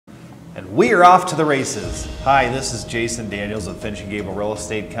And we are off to the races. Hi, this is Jason Daniels of Finch and Gable Real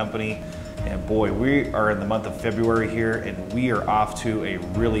Estate Company. And boy, we are in the month of February here, and we are off to a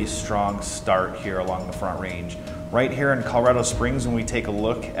really strong start here along the Front Range. Right here in Colorado Springs, when we take a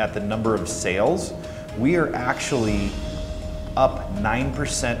look at the number of sales, we are actually up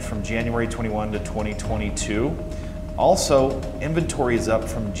 9% from January 21 to 2022. Also, inventory is up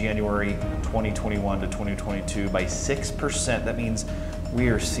from January 2021 to 2022 by 6%. That means we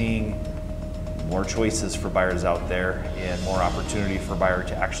are seeing more choices for buyers out there and more opportunity for buyer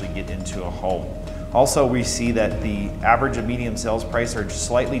to actually get into a home. Also, we see that the average and median sales price are just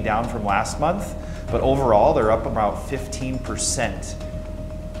slightly down from last month, but overall they're up about 15%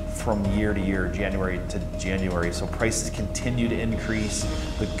 from year to year, January to January. So prices continue to increase.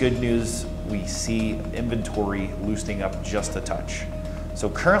 The good news, we see inventory loosening up just a touch. So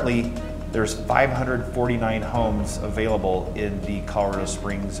currently, there's 549 homes available in the Colorado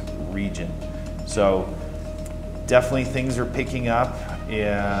Springs region. So definitely things are picking up,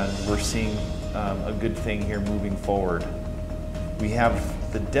 and we're seeing a good thing here moving forward. We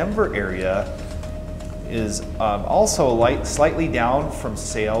have the Denver area is also slightly down from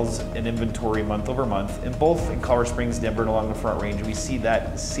sales and inventory month over month, in both in Colorado Springs, Denver, and along the Front Range. We see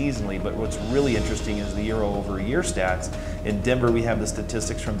that seasonally, but what's really interesting is the year-over-year stats. In Denver, we have the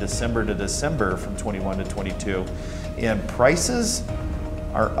statistics from December to December from 21 to 22, and prices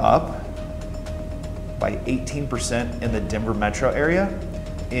are up by 18% in the Denver metro area,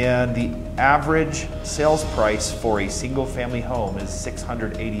 and the average sales price for a single-family home is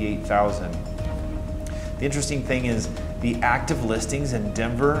 $688,000. The interesting thing is the active listings in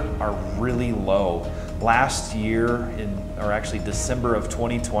Denver are really low. Last year, or actually December of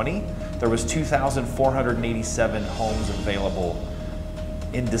 2020, there was 2,487 homes available.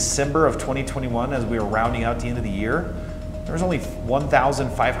 In December of 2021, as we were rounding out the end of the year, there was only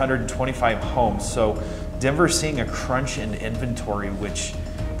 1,525 homes. So Denver's seeing a crunch in inventory, which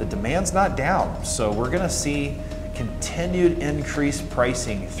the demand's not down. So we're gonna see continued increased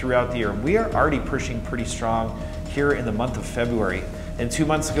pricing throughout the year. We are already pushing pretty strong here in the month of February. And 2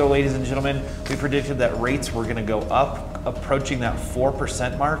 months ago, ladies and gentlemen, we predicted that rates were gonna go up, approaching that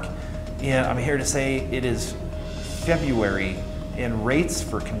 4% mark. And I'm here to say it is February, and rates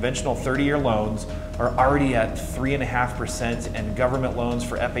for conventional 30-year loans are already at 3.5%, and government loans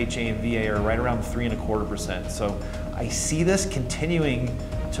for FHA and VA are right around 3.25%. So I see this continuing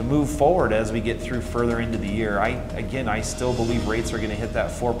to move forward as we get through further into the year. I still believe rates are going to hit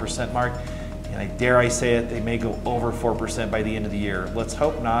that 4% mark, and I dare I say it, they may go over 4% by the end of the year. Let's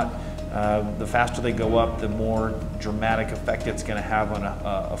hope not. The faster they go up, the more dramatic effect it's going to have on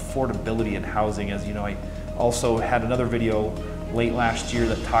affordability in housing. As you know, I also had another video late last year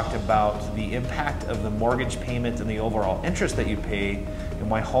that talked about the impact of the mortgage payment and the overall interest that you pay, and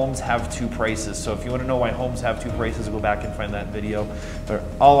why homes have two prices. So if you want to know why homes have two prices, go back and find that video. But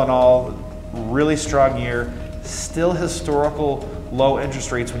all in all, really strong year, still historical low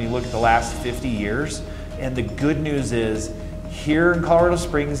interest rates when you look at the last 50 years. And the good news is, here in Colorado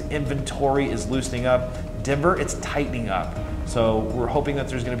Springs, inventory is loosening up. Denver, it's tightening up. So we're hoping that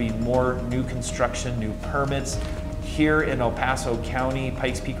there's going to be more new construction, new permits. Here in El Paso County,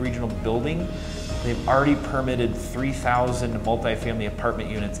 Pikes Peak Regional Building, they've already permitted 3,000 multifamily apartment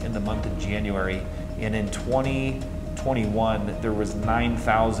units in the month of January. And in 2021, there was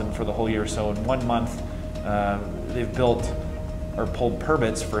 9,000 for the whole year. So in 1 month, they've built or pulled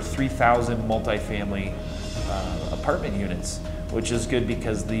permits for 3,000 multifamily apartment units, which is good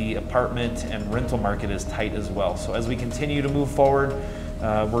because the apartment and rental market is tight as well. So as we continue to move forward,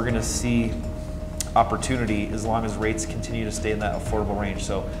 we're gonna see opportunity as long as rates continue to stay in that affordable range.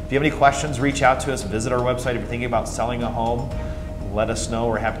 So if you have any questions, reach out to us, visit our website. If you're thinking about selling a home, let us know.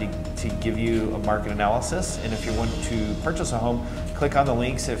 We're happy to give you a market analysis. And if you want to purchase a home, click on the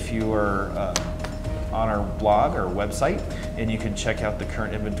links if you are on our blog or website, and you can check out the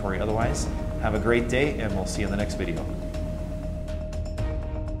current inventory. Otherwise, have a great day, and we'll see you in the next video.